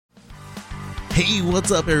Hey, what's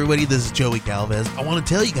up, everybody? This is Joey Galvez. I want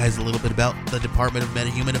to tell you guys a little bit about the Department of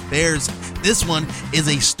Meta-Human Affairs. This one is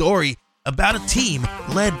a story about a team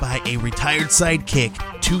led by a retired sidekick,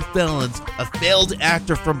 2 felons, a failed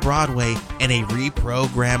actor from Broadway, and a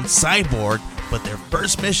reprogrammed cyborg. But their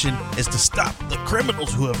first mission is to stop the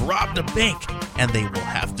criminals who have robbed a bank, and they will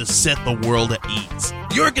have to set the world at ease.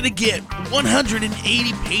 You're going to get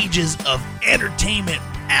 180 pages of entertainment,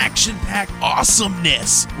 action-packed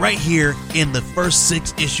awesomeness right here in the first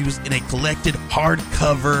 6 issues in a collected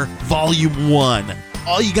hardcover volume 1.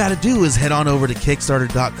 All you got to do is head on over to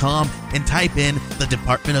Kickstarter.com and type in the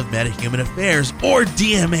Department of Meta-Human Affairs or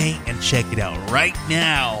DMA and check it out right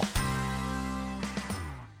now.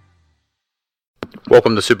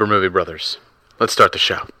 Welcome to Super Movie Brothers. Let's start the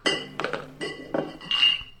show.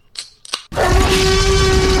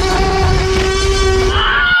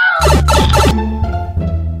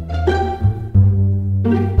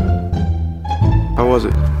 How was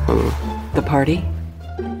it? The party?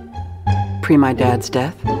 Pre my dad's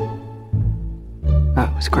death? Oh,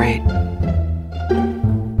 it was great.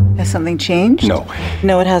 Has something changed? No.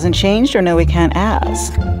 No, it hasn't changed, or no, we can't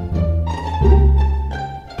ask.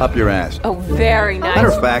 Up your ass. Oh, very nice.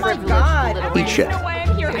 Matter of fact, Oh my God. eat shit.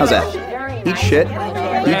 How's that? Eat shit.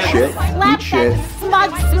 Eat shit. Eat shit.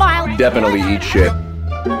 Smug smile. Definitely eat shit.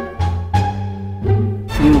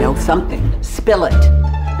 You know something. Spill it.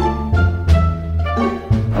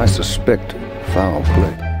 I suspect foul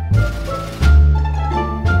play.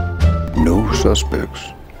 No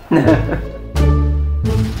suspects.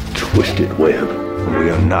 Twisted web. We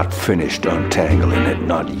are not finished untangling it,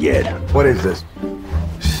 not yet. What is this?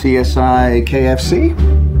 CSI KFC?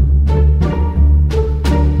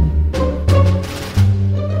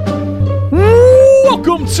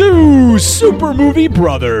 Welcome to Super Movie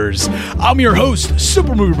Brothers. I'm your host,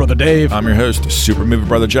 Super Movie Brother Dave. I'm your host, Super Movie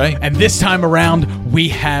Brother Jay. And this time around, we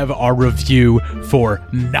have our review for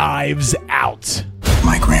Knives Out.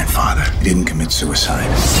 My grandfather didn't commit suicide.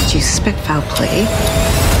 Do you suspect foul play?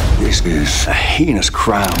 This is a heinous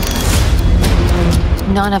crime.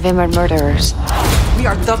 None of them are murderers. We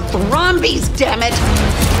are the Thrombies, damn it!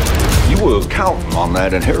 You were counting on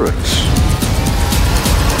that inheritance,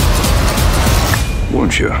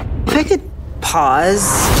 weren't you? If I could pause.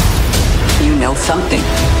 You know something.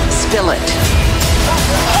 Spill it.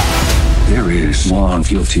 There is one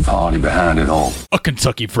guilty party behind it all. A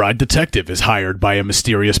Kentucky Fried detective is hired by a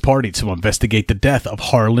mysterious party to investigate the death of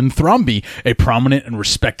Harlan Thrombey, a prominent and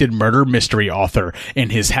respected murder mystery author,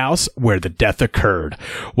 in his house where the death occurred.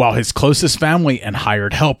 While his closest family and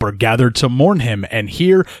hired help are gathered to mourn him and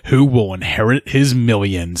hear who will inherit his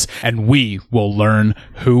millions, and we will learn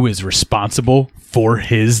who is responsible for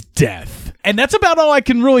his death. And that's about all I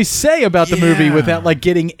can really say about the movie without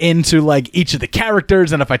getting into each of the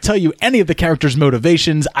characters. And if I tell you any of the characters'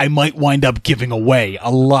 motivations, I might wind up giving away a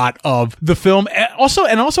lot of the film, and also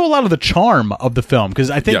a lot of the charm of the film, because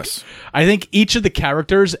I think each of the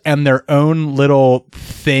characters and their own little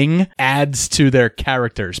thing adds to their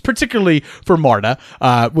characters, particularly for Marta,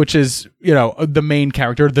 which is the main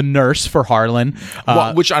character, the nurse for Harlan,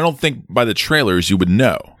 Which I don't think by the trailers you would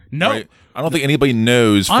know. No. Right? I don't think anybody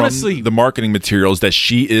knows Honestly, from the marketing materials that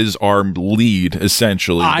she is our lead,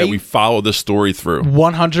 essentially, that we follow the story through.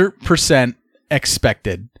 100%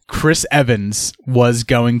 expected. Chris Evans was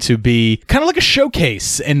going to be kind of like a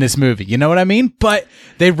showcase in this movie, you know what I mean? But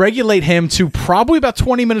they regulate him to probably about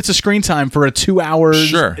 20 minutes of screen time for a 2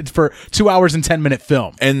 hours for 2 hours and 10-minute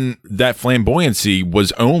film. And that flamboyancy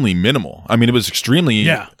was only minimal. I mean, it was extremely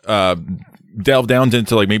delved down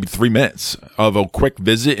into maybe 3 minutes of a quick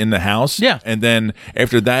visit in the house. Yeah. And then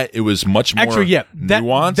after that, it was much more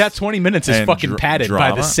nuanced. That 20 minutes is fucking padded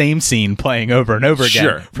by the same scene playing over and over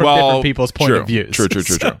again from different people's point of views. True.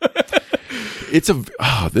 It's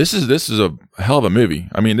this is a hell of a movie.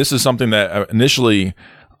 I mean, this is something that initially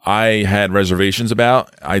I had reservations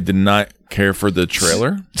about. I did not care for the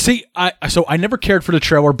trailer. See, I never cared for the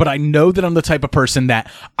trailer, but I know that I'm the type of person that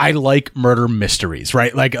I like murder mysteries,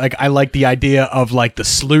 right? Like I like the idea of the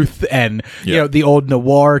sleuth and the old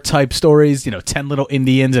noir type stories, 10 Little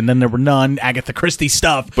Indians and then there were none, Agatha Christie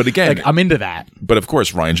stuff. But again, I'm into that. But of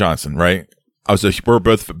course, Rian Johnson, right? We're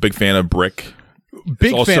both a big fan of Brick.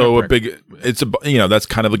 Big it's fan also of a big. It's that's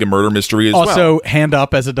kind of like a murder mystery as well. Also, hand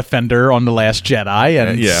up as a defender on The Last Jedi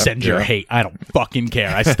and send your hate. I don't fucking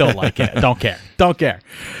care. I still like it. Don't care.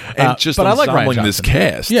 And just but I like Rian ensembling this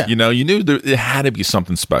cast. Yeah. You knew it had to be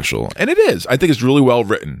something special, and it is. I think it's really well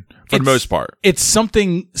written for the most part. It's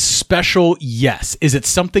something special. Yes. Is it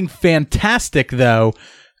something fantastic though?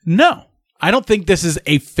 No. I don't think this is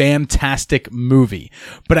a fantastic movie,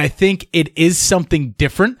 but I think it is something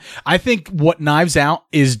different. I think what Knives Out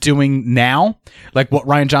is doing now, like what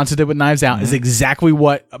Rian Johnson did with Knives Out, is exactly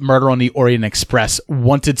what Murder on the Orient Express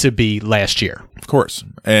wanted to be last year. Of course.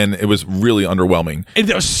 And it was really underwhelming.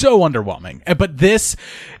 It was so underwhelming. But this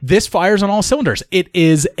fires on all cylinders. It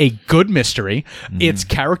is a good mystery. Its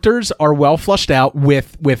characters are well flushed out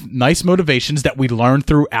with nice motivations that we learn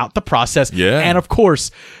throughout the process. Yeah. And of course,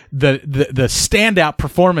 the standout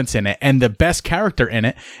performance in it and the best character in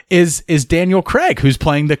it is Daniel Craig, who's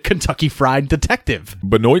playing the Kentucky Fried Detective.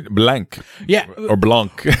 Benoit Blanc. Yeah. Or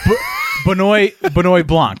Blanc. Benoit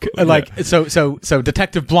Blanc. So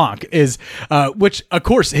Detective Blanc is, which of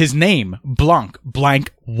course his name,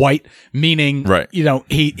 blank, white, meaning, right.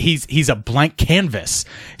 He's a blank canvas.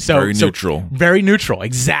 Very neutral. Very neutral.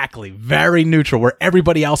 Exactly. Very neutral, where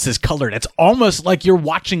everybody else is colored. It's almost like you're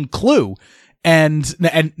watching Clue. And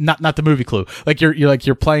not the movie Clue. Like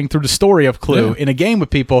you're playing through the story of Clue in a game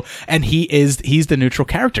with people, and he's the neutral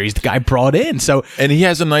character. He's the guy brought in. And he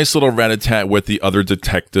has a nice little rat-a-tat with the other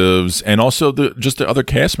detectives and also the other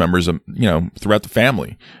cast members, throughout the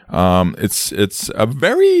family. It's a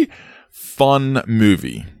very fun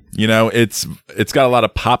movie. It's got a lot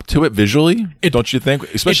of pop to it visually, don't you think?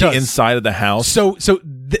 Especially inside of the house. So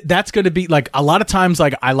that's going to be like a lot of times.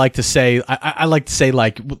 Like I like to say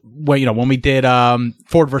like when we did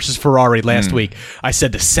Ford versus Ferrari last week, I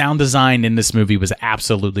said the sound design in this movie was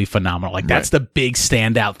absolutely phenomenal. Like that's the big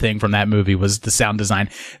standout thing from that movie was the sound design.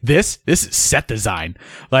 This is set design.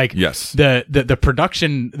 Like yes, the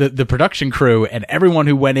production crew and everyone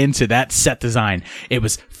who went into that set design, it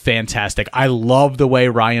was fantastic. I love the way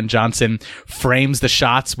Rian Johnson frames the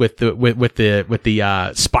shots with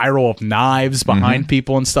the spiral of knives behind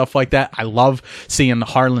people and stuff like that. I love seeing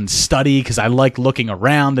Harlan's study because I like looking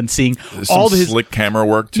around and seeing all his slick camera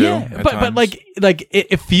work too. Yeah, but like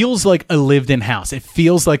it feels like a lived-in house. It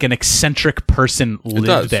feels like an eccentric person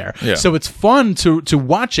lived there. Yeah. So it's fun to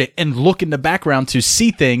watch it and look in the background to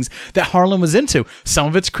see things that Harlan was into. Some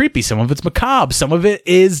of it's creepy, some of it's macabre, some of it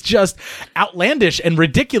is just outlandish and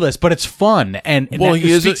ridiculous, but it's fun and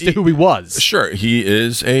he speaks to who he was. Sure, he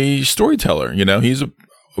is a storyteller. He's a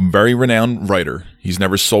very renowned writer. He's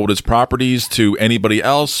never sold his properties to anybody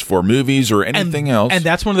else for movies or anything else. And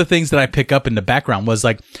that's one of the things that I pick up in the background was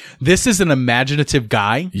like, this is an imaginative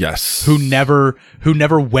guy. Yes. Who never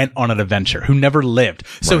went on an adventure, who never lived.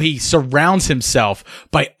 So he surrounds himself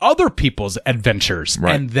by other people's adventures.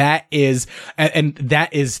 Right. And that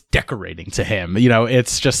is decorating to him.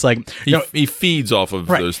 It's just like, he feeds off of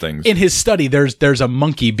those things. In his study, there's a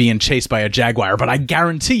monkey being chased by a jaguar, but I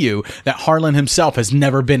guarantee you that Harlan himself has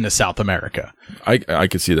never been to South America. I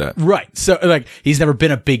could see that. Right. So, like, he's never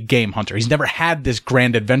been a big game hunter. He's never had this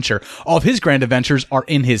grand adventure. All of his grand adventures are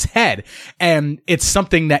in his head. And it's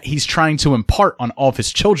something that he's trying to impart on all of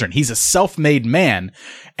his children. He's a self-made man,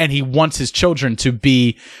 and he wants his children to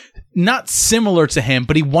be not similar to him,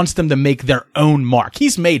 but he wants them to make their own mark.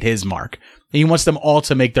 He's made his mark. He wants them all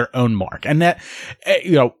to make their own mark. And that,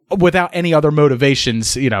 without any other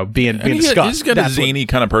motivations, being discussed. He's got a zany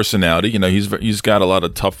kind of personality. He's got a lot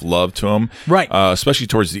of tough love to him. Right. Especially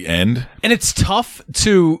towards the end. And it's tough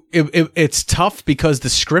it's tough because the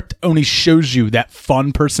script only shows you that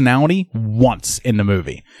fun personality once in the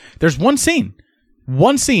movie. There's one scene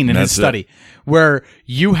in his study where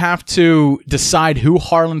you have to decide who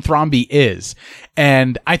Harlan Thrombey is.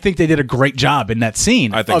 And I think they did a great job in that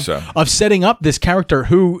scene. I think so. Of setting up this character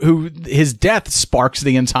who his death sparks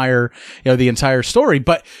the entire story.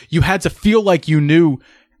 But you had to feel like you knew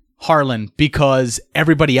Harlan because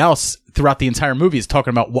everybody else throughout the entire movie is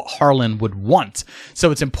talking about what Harlan would want.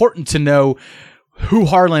 So it's important to know who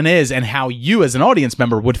Harlan is and how you as an audience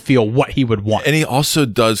member would feel what he would want. And he also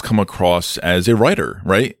does come across as a writer,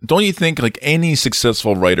 right? Don't you think like any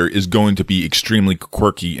successful writer is going to be extremely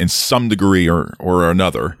quirky in some degree or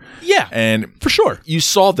another? Yeah. And for sure. You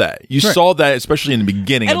saw that. You saw that especially in the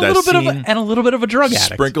beginning of that scene. And a little bit of a drug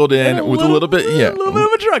addict. Sprinkled in with a little bit of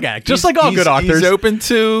a drug addict. Just like all good authors. He's open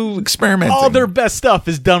to experimenting. All their best stuff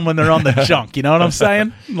is done when they're on the junk. You know what I'm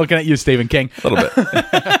saying? I'm looking at you, Stephen King. A little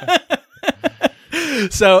bit.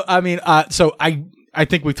 So, I mean, I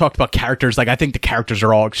think we've talked about characters. Like, I think the characters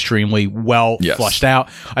are all extremely well flushed out.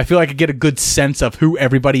 I feel like I get a good sense of who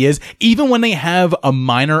everybody is. Even when they have a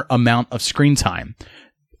minor amount of screen time,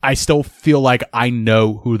 I still feel like I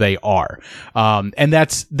know who they are. And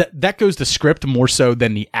that goes to script more so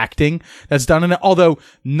than the acting that's done in it. Although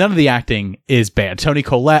none of the acting is bad. Toni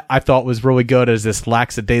Collette, I thought was really good as this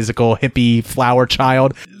lackadaisical hippie flower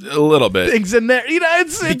child. A little bit. Things in there.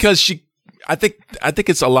 It's because I think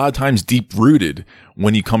it's a lot of times deep rooted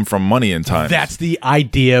when you come from money in time. That's the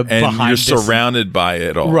idea and behind you're this. surrounded by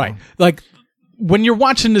it all. Right. Like when you're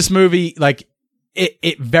watching this movie, like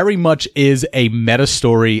it very much is a meta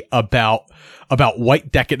story about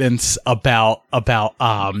white decadence, about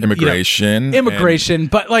immigration,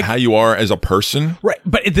 but like how you are as a person. Right.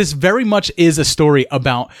 But this very much is a story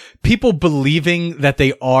about people believing that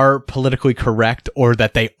they are politically correct or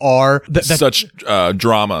that they are such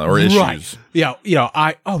drama or issues. Right.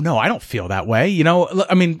 I don't feel that way. You know,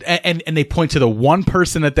 I mean, and they point to the one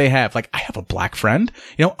person that they have. Like, I have a black friend.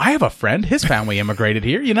 You know, I have a friend. His family immigrated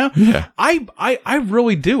here. You know, yeah. I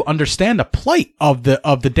really do understand the plight of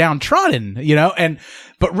the downtrodden. You know,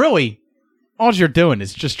 but really, all you're doing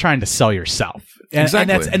is just trying to sell yourself.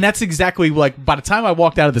 Exactly. And that's exactly like by the time I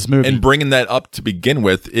walked out of this movie, and bringing that up to begin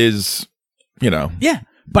with is,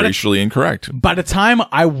 racially incorrect. By the time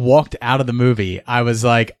I walked out of the movie, I was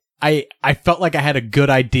like, I felt like I had a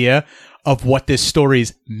good idea of what this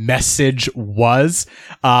story's message was.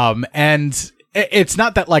 And it's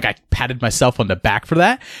not that like I patted myself on the back for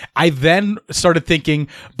that. I then started thinking,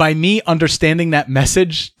 by me understanding that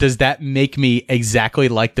message, does that make me exactly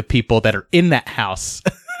like the people that are in that house?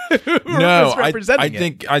 No,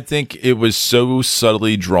 I think it was so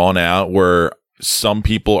subtly drawn out where some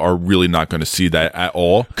people are really not going to see that at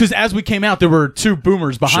all. Because as we came out, there were two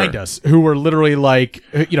boomers behind us who were literally like,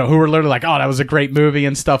 oh, that was a great movie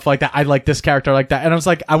and stuff like that. I like this character like that. And I was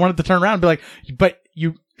like, I wanted to turn around and be like, but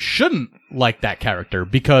you shouldn't like that character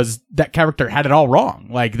because that character had it all wrong.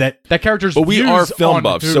 Like that character's. But we are film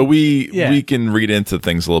buffs, so we can read into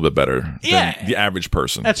things a little bit better than the average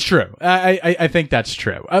person. That's true. I think that's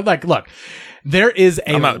true. Look. There is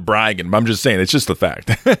I'm not bragging, but I'm just saying it's just a fact.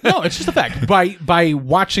 No, it's just a fact. By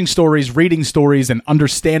watching stories, reading stories, and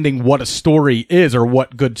understanding what a story is or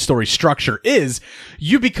what good story structure is,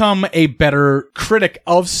 you become a better critic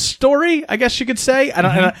of story, I guess you could say.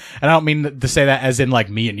 I don't mean to say that as in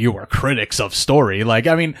like me and you are critics of story. Like,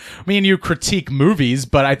 I mean, me and you critique movies,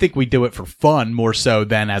 but I think we do it for fun more so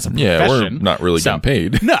than as a profession. We're not really getting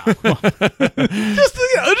paid. No. just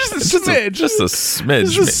a smidge. Just a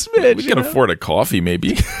smidge. We can afford a coffee,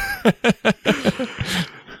 maybe.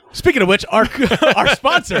 Speaking of which, our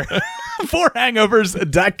sponsor,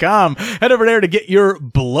 4hangovers.com. Head over there to get your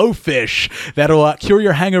Blowfish. That'll cure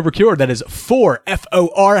your hangover cure. That is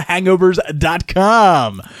 4FOR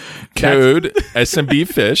hangovers.com. Code SMB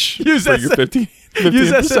Fish for your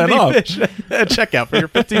 15% off. Fish at checkout for your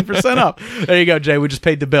 15% off. There you go, Jay. We just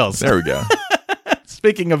paid the bills. There we go.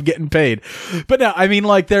 Speaking of getting paid. But no, I mean,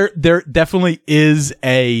 like there definitely is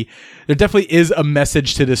a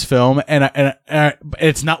message to this film, and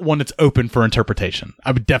it's not one that's open for interpretation.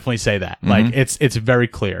 I would definitely say that. Mm-hmm. Like it's very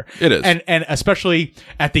clear. It is. And especially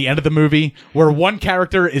at the end of the movie where one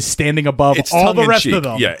character is standing above all the rest of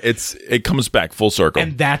them. Yeah, it comes back full circle.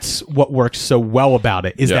 And that's what works so well about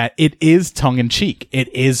it is that it is tongue in cheek.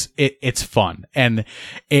 It's fun. And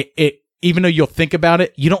it even though you'll think about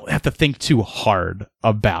it, you don't have to think too hard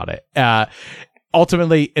about it.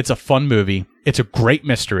 Ultimately, it's a fun movie. It's a great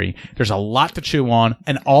mystery. There's a lot to chew on,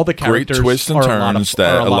 and all the characters great twists and turns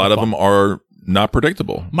that a lot of them are not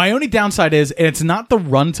predictable. My only downside is, and it's not the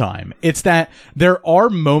runtime, it's that there are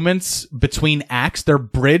moments between acts, their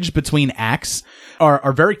bridge between acts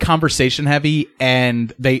are very conversation heavy,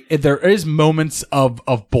 and there is moments of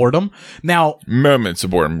boredom. Now, moments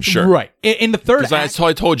of boredom, sure. Right. In the third act,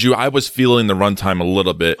 I told you I was feeling the runtime a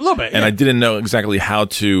little bit, and I didn't know exactly how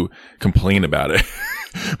to complain about it.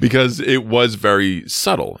 Because it was very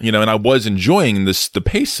subtle, and I was enjoying the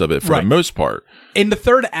pace of it for the most part. In the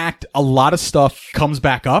third act, a lot of stuff comes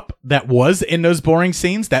back up that was in those boring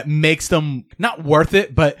scenes that makes them not worth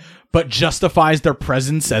it, but justifies their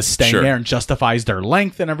presence as staying there and justifies their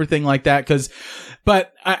length and everything like that.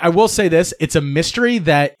 But I will say this, it's a mystery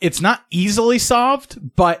that it's not easily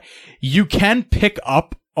solved, but you can pick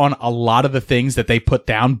up on a lot of the things that they put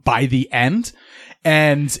down by the end.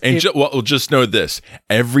 Just know this: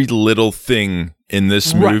 every little thing in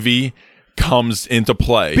this movie comes into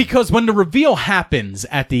play. Because when the reveal happens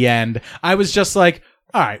at the end, I was just like,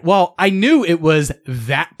 all right, well, I knew it was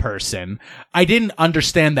that person. I didn't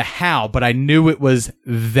understand the how, but I knew it was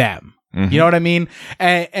them. Mm-hmm. You know what I mean?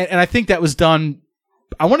 And I think that was done.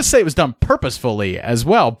 I want to say it was done purposefully as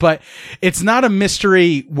well, but it's not a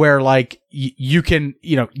mystery where like you can,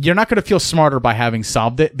 you're not going to feel smarter by having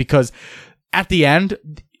solved it, because at the end,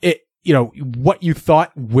 what you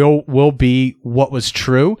thought will be what was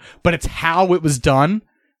true, but it's how it was done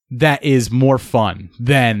that is more fun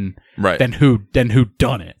than who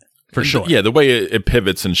done it. for sure. Yeah, the way it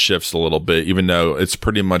pivots and shifts a little bit, even though it's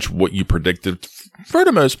pretty much what you predicted for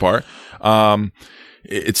the most part,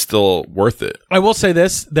 it's still worth it. I will say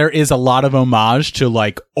this: there is a lot of homage to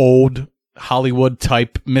like old Hollywood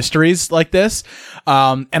type mysteries like this,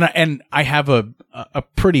 and I have a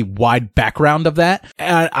pretty wide background of that.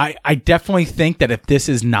 And I definitely think that if this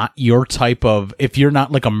is not your type of, if you're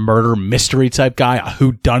not like a murder mystery type guy, a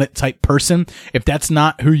whodunit type person, if that's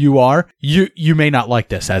not who you are, you may not like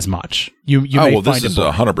this as much. You may well, find this is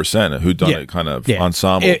 100% a whodunit kind of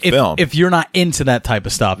ensemble film. If you're not into that type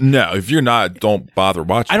of stuff, no. If you're not, don't bother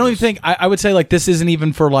watching. I don't even think I would say like this isn't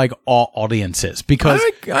even for like all audiences, because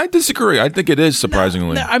I disagree. I think it is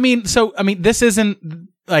surprisingly. No, I mean, this isn't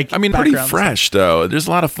like pretty fresh though. There's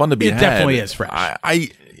a lot of fun to be had. It definitely is fresh.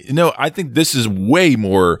 I think this is way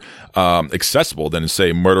more accessible than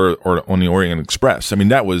say Murder on the Orient Express. I mean,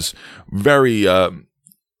 that was very.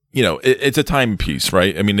 It's a timepiece,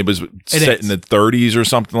 right? I mean, it was set in the 30s or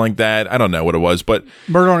something like that. I don't know what it was, but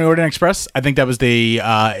Murder on the Orient Express, I think that was the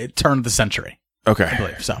turn of the century. Okay. I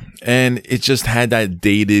believe so. And it just had that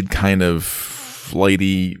dated kind of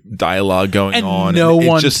flighty dialogue going on. No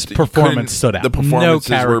one's performance stood out. The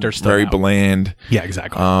performances were very bland. Yeah,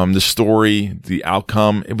 exactly. The story, the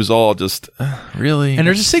outcome, it was all just really. And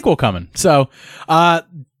there's a sequel coming. So,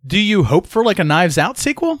 do you hope for like a Knives Out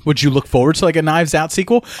sequel? Would you look forward to like a Knives Out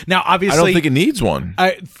sequel? Now, obviously, I don't think it needs one.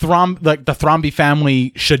 The Thrombey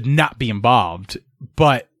family should not be involved,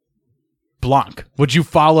 but Blanc, would you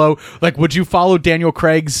follow Daniel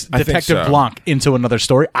Craig's Detective Blanc into another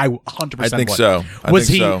story? I 100% I think would. so.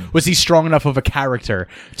 Was he strong enough of a character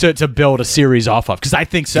to build a series off of? Because I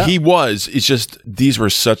think so. He was. It's just these were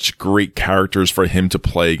such great characters for him to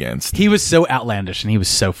play against. He was so outlandish and he was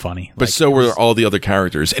so funny. But so were all the other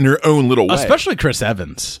characters in their own little way. Especially Chris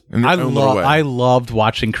Evans. I loved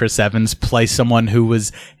watching Chris Evans play someone who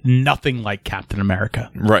was nothing like Captain America.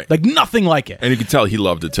 Right. Like nothing like it. And you could tell he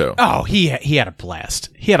loved it too. Oh, he had a blast.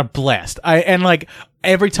 He had a blast. And like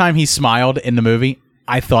every time he smiled in the movie,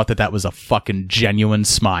 I thought that was a fucking genuine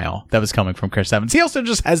smile that was coming from Chris Evans. He also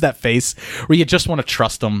just has that face where you just want to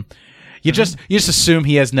trust him. You just assume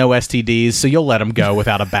he has no STDs, so you'll let him go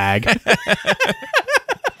without a bag.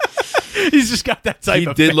 He's just got that type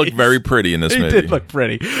of face. He did look very pretty in this movie. He did look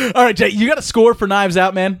pretty. All right, Jay, you got a score for Knives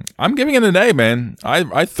Out, man? I'm giving it an A, man.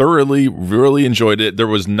 I thoroughly, really enjoyed it. There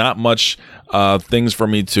was not much things for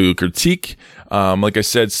me to critique. Like I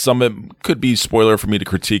said, some of it could be spoiler for me to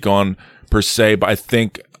critique on per se, but I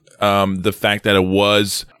think the fact that it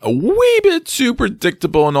was a wee bit too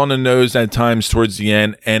predictable and on the nose at times towards the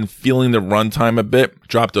end, and feeling the runtime a bit,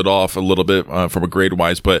 dropped it off a little bit from a grade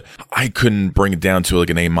wise, but I couldn't bring it down to like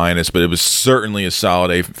an A-, but it was certainly a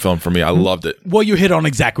solid A film for me. I loved it. Well, you hit on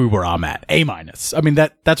exactly where I'm at. A-. I mean,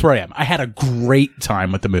 that's where I am. I had a great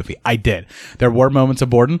time with the movie. I did. There were moments of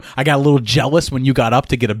boredom. I got a little jealous when you got up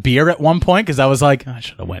to get a beer at one point, because I was like, I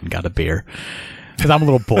should have went and got a beer. Because I'm a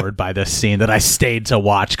little bored by this scene that I stayed to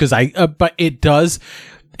watch. Because but it does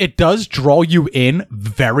draw you in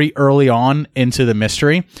very early on into the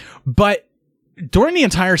mystery. But during the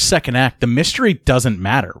entire second act, the mystery doesn't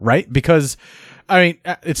matter, right? Because, I mean,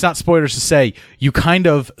 it's not spoilers to say you kind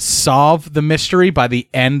of solve the mystery by the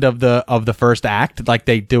end of the first act. Like,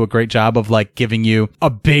 they do a great job of like giving you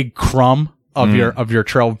a big crumb of your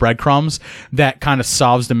trail of breadcrumbs that kind of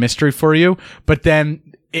solves the mystery for you. But then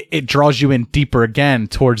it draws you in deeper again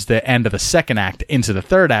towards the end of the second act into the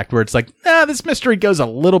third act, where it's like, this mystery goes a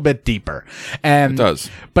little bit deeper. And it does.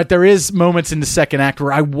 But there is moments in the second act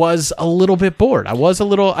where I was a little bit bored. That's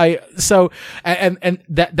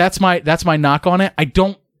my knock on it. I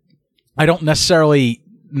don't necessarily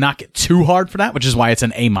knock it too hard for that, which is why it's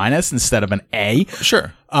an A- instead of an A.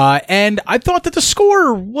 Sure. And I thought that the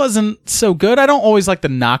score wasn't so good. I don't always like to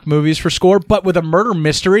knock movies for score, but with a murder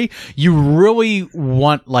mystery, you really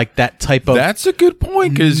want like that type of. That's a good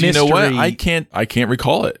point, because you know what? I can't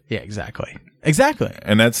recall it. Yeah, exactly.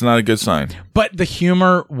 And that's not a good sign. But the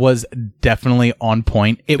humor was definitely on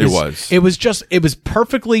point. It was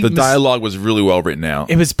perfectly. The dialogue was really well written out.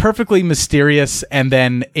 It was perfectly mysterious, and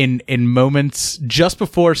then in moments just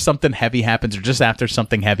before something heavy happens, or just after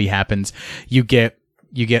something heavy happens, you get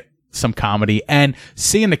some comedy. And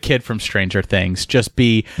seeing the kid from Stranger Things just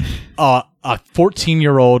be a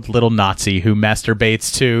 14-year-old little Nazi who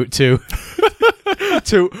masturbates to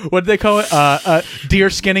what do they call it? Deer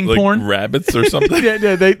skinning porn, rabbits or something.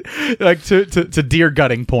 yeah, they like to deer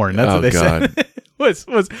gutting porn. That's what they said.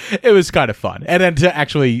 was kind of fun, and then to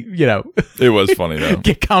actually, it was funny though.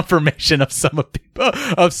 Get confirmation of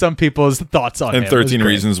some people's thoughts on and him. 13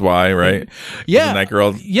 Reasons Why, right? Yeah, isn't that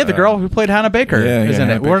girl. Yeah, the girl who played Hannah Baker, isn't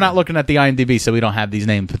it? We're not looking at the IMDb, so we don't have these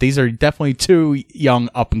names, but these are definitely two young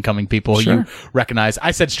up and coming people you recognize.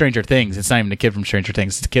 I said Stranger Things. It's not even the kid from Stranger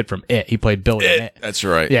Things. It's the kid from It. He played Billy in It. That's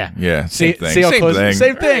right. Yeah. Same thing. See how close?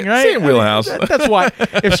 Same thing, right? Same wheelhouse. That's why.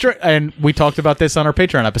 And we talked about this on our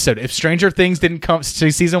Patreon episode. If Stranger Things didn't come,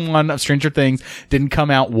 season 1 of Stranger Things didn't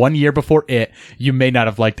come out 1 year before It, you may not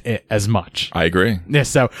have liked It as much. I agree. Yeah.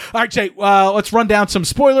 So, all right, Jay. Let's run down some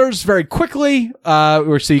spoilers very quickly,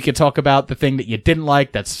 so you can talk about the thing that you didn't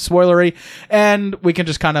like that's spoilery, and we can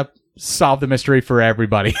just kind of solve the mystery for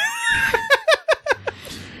everybody.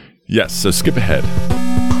 Yes. So skip ahead.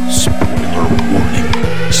 Spoiler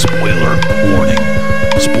warning. Spoiler warning.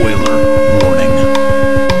 Spoiler warning.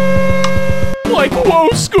 Like, whoa,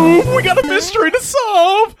 Scoob, we got a mystery to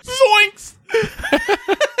solve. Zoinks.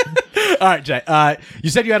 All right, Jay. You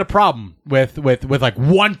said you had a problem with like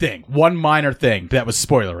one minor thing that was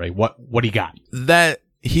spoilery. What do you got? That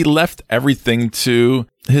he left everything to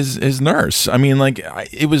his nurse. I mean, like,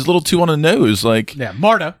 it was a little too on the nose. Like, yeah,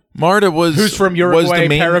 Marta was who's from Uruguay,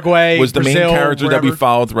 Paraguay, was the Brazil, main character wherever. that we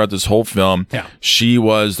followed throughout this whole film. Yeah, she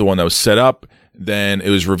was the one that was set up. Then it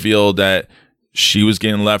was revealed that she was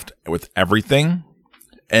getting left with everything,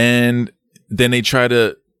 and then they try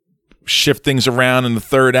to shift things around in the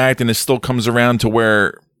third act, and it still comes around to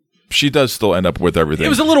where she does still end up with everything. It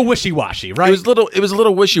was a little wishy-washy, right? It was a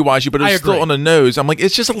little wishy-washy, but it was still agree. on the nose. I'm like,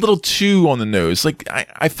 it's just a little too on the nose. Like,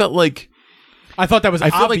 I felt like, I thought that was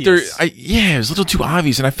obvious. felt like it was a little too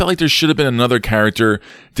obvious, and I felt like there should have been another character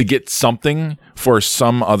to get something for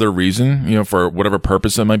some other reason, for whatever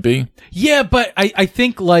purpose it might be. Yeah, but I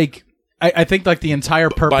think like the entire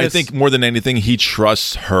purpose. But I think more than anything, he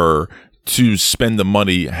trusts her to spend the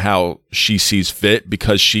money how she sees fit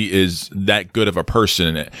because she is that good of a person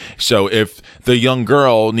in it. So if the young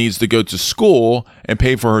girl needs to go to school and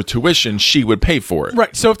pay for her tuition, she would pay for it.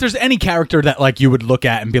 Right. So if there's any character that like you would look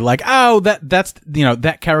at and be like, oh, that's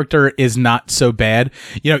that character is not so bad.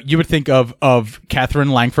 You would think of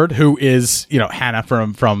Catherine Langford, who is, Hannah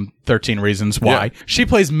from 13 Reasons Why. Yeah. She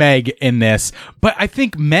plays Meg in this, but I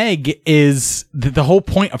think Meg is the whole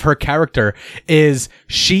point of her character is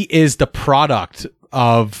she is the product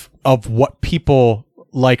of what people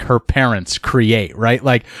like her parents create, right?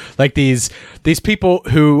 Like these people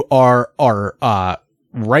who are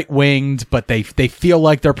right-winged, but they feel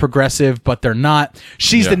like they're progressive, but they're not.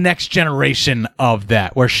 She's the next generation of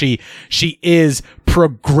that, where she is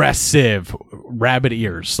progressive. Rabbit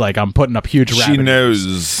ears. Like, I'm putting up huge rabbit ears. She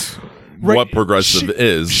knows what progressive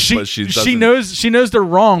is, but she doesn't. She knows they're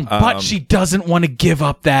wrong, but she doesn't want to give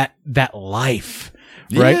up that life.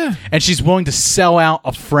 Right. Yeah. And she's willing to sell out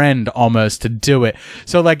a friend almost to do it.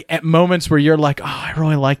 So like at moments where you're like, oh, I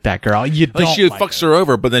really like that girl. You don't she like fucks her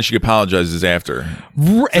over, but then she apologizes after.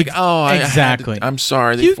 Like, oh, exactly. I'm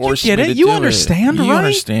sorry. They forced me to do it. You understand, right? You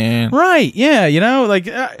understand. Right.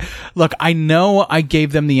 Yeah. Look, I know I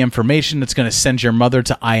gave them the information that's going to send your mother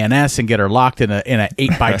to INS and get her locked in a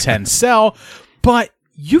 8x10 cell, but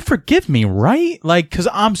you forgive me, right? Like, cause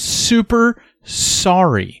I'm super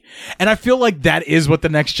sorry. And I feel like that is what the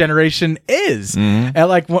next generation is. Mm-hmm. And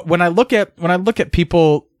like when I look at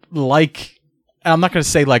people like, I'm not going to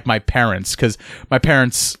say like my parents, because my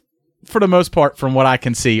parents, for the most part, from what I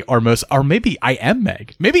can see, or maybe I am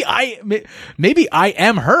Meg. Maybe I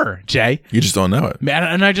am her, Jay. You just don't know it.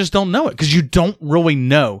 And I just don't know it, because you don't really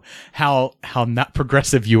know how not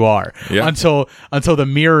progressive you are until the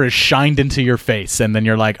mirror is shined into your face, and then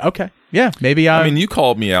you're like, okay. Yeah, maybe I mean, you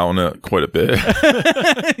called me out on it quite a bit.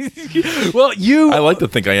 Well, I like to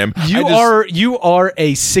think I am. You are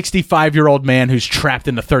a 65-year-old man who's trapped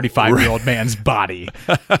in a 35-year-old man's body.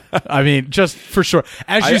 I mean, just for sure.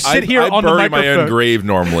 As you sit here on the microphone, my own grave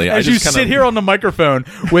normally. As you sit here on the microphone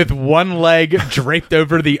with one leg draped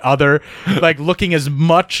over the other, like looking as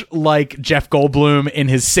much like Jeff Goldblum in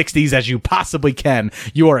his 60s as you possibly can,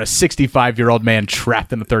 you are a 65-year-old man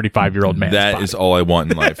trapped in a 35-year-old man's body. That is all I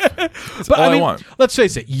want in life. But I mean, let's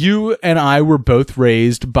face it, you and I were both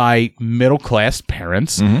raised by middle-class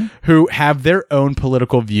parents who have their own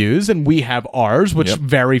political views, and we have ours, which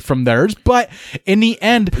vary from theirs. But in the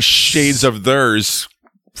end, shades of theirs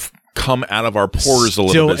come out of our pores a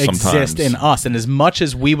little bit sometimes. Still exist in us, and as much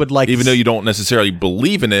as we would like, even though you don't necessarily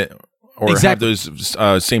believe in it or have those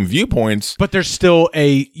same viewpoints, but there's still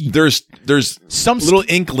there's some little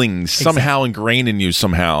inklings somehow ingrained in you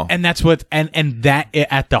somehow, and that's what and that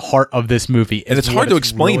at the heart of this movie, and it's hard to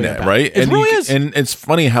explain that, right? It really is, and it's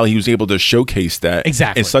funny how he was able to showcase that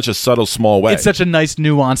in such a subtle, small way. It's such a nice,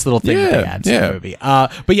 nuanced little thing that they add to the movie.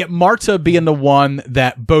 But yet, Marta being the one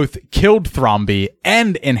that both killed Thrombey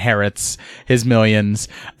and inherits his millions,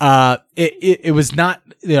 it was not,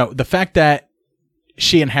 the fact that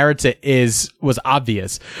she inherits it was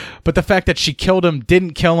obvious, but the fact that she killed him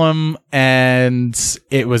didn't kill him, and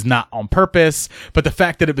it was not on purpose. But the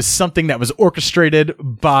fact that it was something that was orchestrated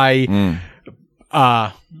by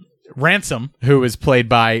Ransom, who is played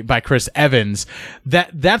by Chris Evans,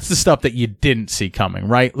 that's the stuff that you didn't see coming,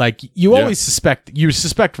 right? Like you always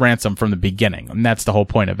suspect Ransom from the beginning, and that's the whole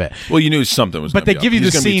point of it. Well, you knew something was. But they give you the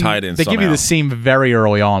scene. They give you the scene very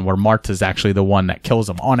early on where Marta's actually the one that kills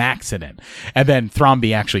him on accident, and then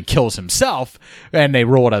Thrombey actually kills himself, and they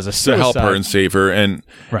roll it as a suicide to help her and save her,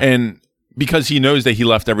 and because he knows that he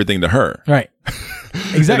left everything to her, right?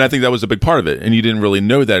 Exactly. And I think that was a big part of it, and you didn't really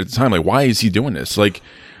know that at the time. Like, why is he doing this? Like.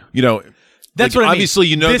 That's what I mean. Obviously,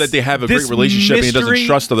 you know that they have a great relationship and he doesn't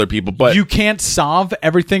trust other people, but you can't solve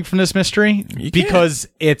everything from this mystery because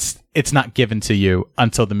it's not given to you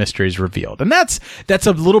until the mystery is revealed. And that's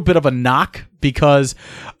a little bit of a knock, because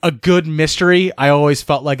a good mystery, I always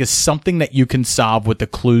felt like, is something that you can solve with the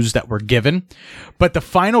clues that were given. But the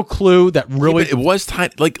final clue that really it was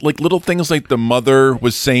tight, like little things like the mother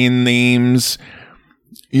was saying names,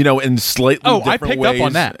 in slightly different I picked ways. up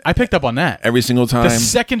on that. I picked up on that. Every single time. The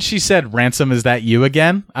second she said, "Ransom, is that you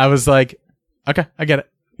again?" I was like, okay, I get it.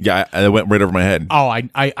 Yeah, it went right over my head. Oh,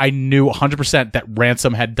 I knew 100% that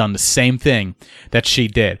Ransom had done the same thing that she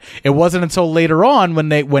did. It wasn't until later on when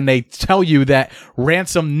they tell you that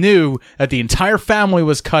Ransom knew that the entire family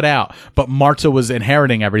was cut out, but Marta was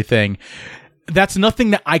inheriting everything. That's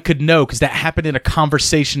nothing that I could know, because that happened in a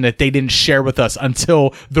conversation that they didn't share with us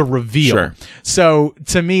until the reveal. Sure. So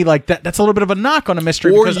to me, like that's a little bit of a knock on a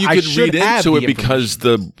mystery. Or because you could read into it because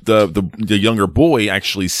the younger boy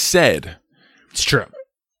actually said, "It's true."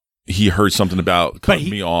 He heard something about cutting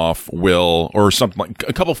me off, will, or something, like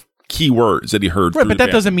a couple of key words that he heard. Right, but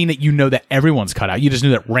that doesn't mean that you know that everyone's cut out. You just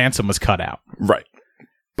knew that Ransom was cut out. Right.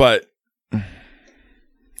 But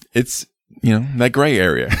it's, that gray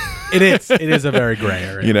area. It is a very gray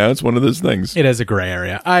area. It's one of those things. It is a gray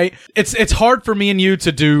area. It's hard for me and you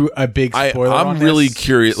to do a big spoiler. I'm really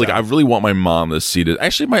curious. So. Like, I really want my mom to see this.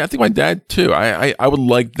 Actually, I think my dad too. I would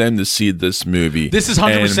like them to see this movie. This is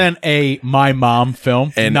 100% a my mom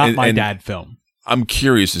film, not my dad film. I'm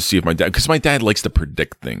curious to see if my dad, because my dad likes to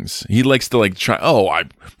predict things. He likes to try. Oh, I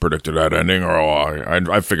predicted that ending, or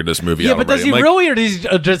I figured this movie out. Yeah, but does he really, or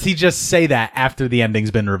does he just say that after the ending's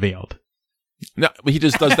been revealed? No, he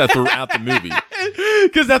just does that throughout the movie.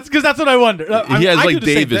 Because that's what I wonder. He has like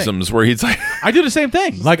Dave-isms where he's like, I do the same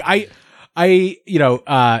thing. Like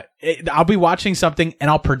I'll be watching something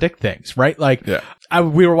and I'll predict things, right? Like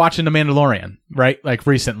we were watching The Mandalorian, right? Like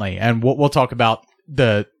recently, and we'll talk about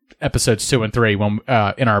the episodes 2 and 3 when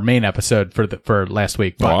in our main episode for last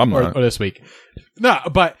week, or this week. No,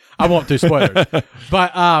 but I won't do spoilers.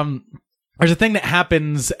 But there's a thing that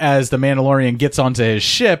happens as the Mandalorian gets onto his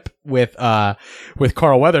ship with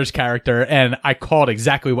Carl Weathers' character, and I called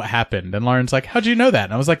exactly what happened. And Lauren's like, "How'd you know that?"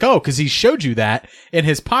 And I was like, "Oh, because he showed you that in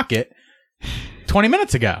his pocket 20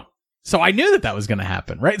 minutes ago." So I knew that was going to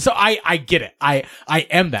happen, right? So I get it. I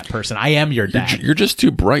am that person. I am your dad. You're just too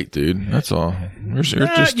bright, dude. That's all. You're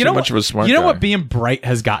just too much of a smart guy. You know what being bright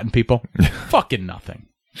has gotten people? Fucking nothing.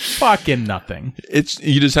 Fucking nothing.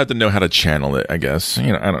 You just have to know how to channel it, I guess. I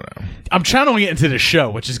don't know. I'm channeling it into the show,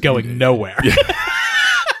 which is going nowhere. Yeah.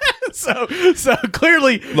 So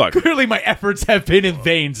clearly my efforts have been in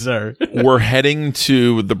vain, sir. We're heading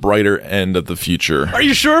to the brighter end of the future. Are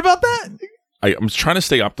you sure about that? I'm trying to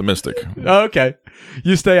stay optimistic. Okay.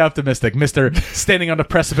 You stay optimistic, Mr. Standing on the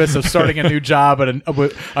precipice of starting a new job and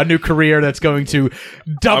a new career that's going to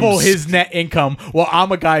double his net income, while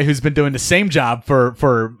I'm a guy who's been doing the same job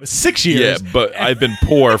for 6 years. Yeah, but I've been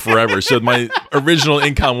poor forever, so my original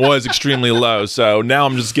income was extremely low, so now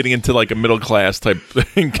I'm just getting into like a middle class type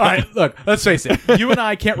income. All right, look, let's face it. You and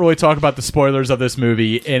I can't really talk about the spoilers of this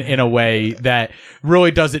movie in a way that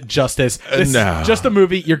really does it justice. No. Just a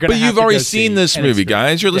movie you're going to have to go see. But you've already seen this movie,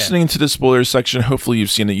 guys. You're listening to the spoilers section. Hopefully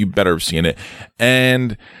you've seen it. You better have seen it.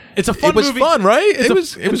 And it's a fun movie. It was fun, right? It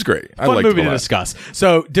was great. I liked it a lot. Fun movie to discuss.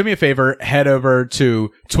 So do me a favor, head over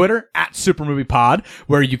to Twitter @SuperMoviePod,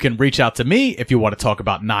 where you can reach out to me if you want to talk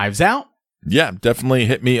about Knives Out, Yeah, definitely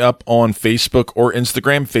hit me up on Facebook or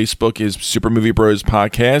Instagram. Facebook is Super Movie Bros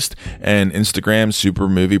Podcast and Instagram Super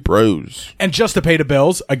Movie Bros. And just to pay the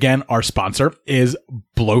bills, again, our sponsor is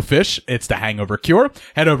Blowfish. It's the hangover cure.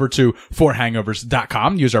 Head over to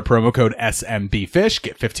forhangovers.com. Use our promo code SMBFish.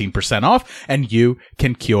 Get 15% off, and you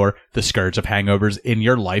can cure the scourge of hangovers in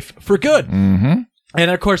your life for good. Mm-hmm. And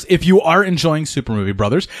of course, if you are enjoying Super Movie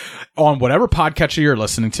Brothers on whatever podcatcher you're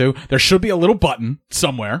listening to, there should be a little button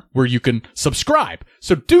somewhere where you can subscribe.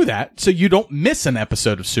 So do that so you don't miss an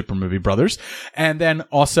episode of Super Movie Brothers. And then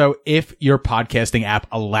also, if your podcasting app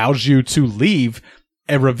allows you to leave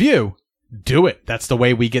a review, do it. That's the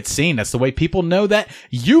way we get seen. That's the way people know that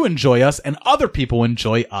you enjoy us and other people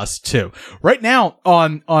enjoy us too. Right now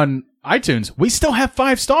on iTunes, we still have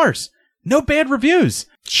 5 stars. No bad reviews.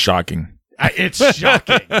 Shocking. It's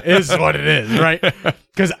shocking, is what it is, right?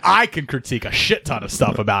 Because I can critique a shit ton of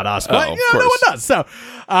stuff about us, but no one does. So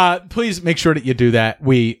please make sure that you do that.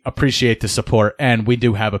 We appreciate the support, and we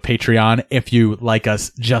do have a Patreon if you like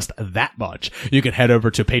us just that much. You can head over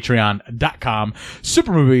to patreon.com,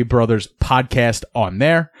 Super Movie Brothers Podcast on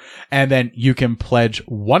there, and then you can pledge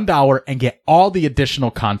 $1 and get all the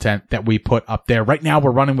additional content that we put up there. Right now,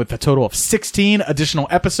 we're running with a total of 16 additional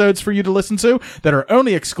episodes for you to listen to that are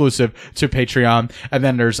only exclusive to Patreon. And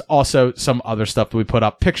then there's also some other stuff that we put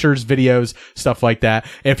up, pictures, videos, stuff like that.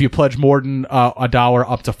 If you pledge more than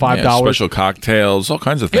 $1 up to $5, special cocktails, all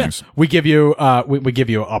kinds of things. We give you we give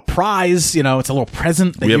you a prize. You know, it's a little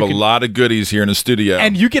present. We have a lot of goodies here in the studio,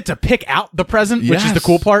 and you get to pick out the present, which is the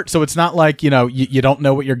cool part. So it's not like, you know, you don't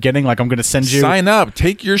know what you're getting. Like, I'm going to send you, sign up,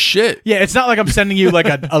 take your shit. Yeah, it's not like I'm sending you like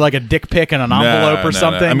a dick pic in an envelope or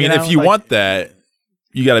something. I mean, if you want that,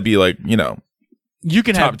 you got to be like, you know, you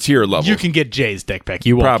can top tier level. You can get Jay's dick pic.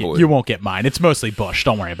 You won't get mine. It's mostly Bush.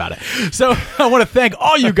 Don't worry about it. So I want to thank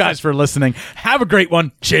all you guys for listening. Have a great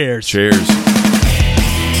one. Cheers. Cheers.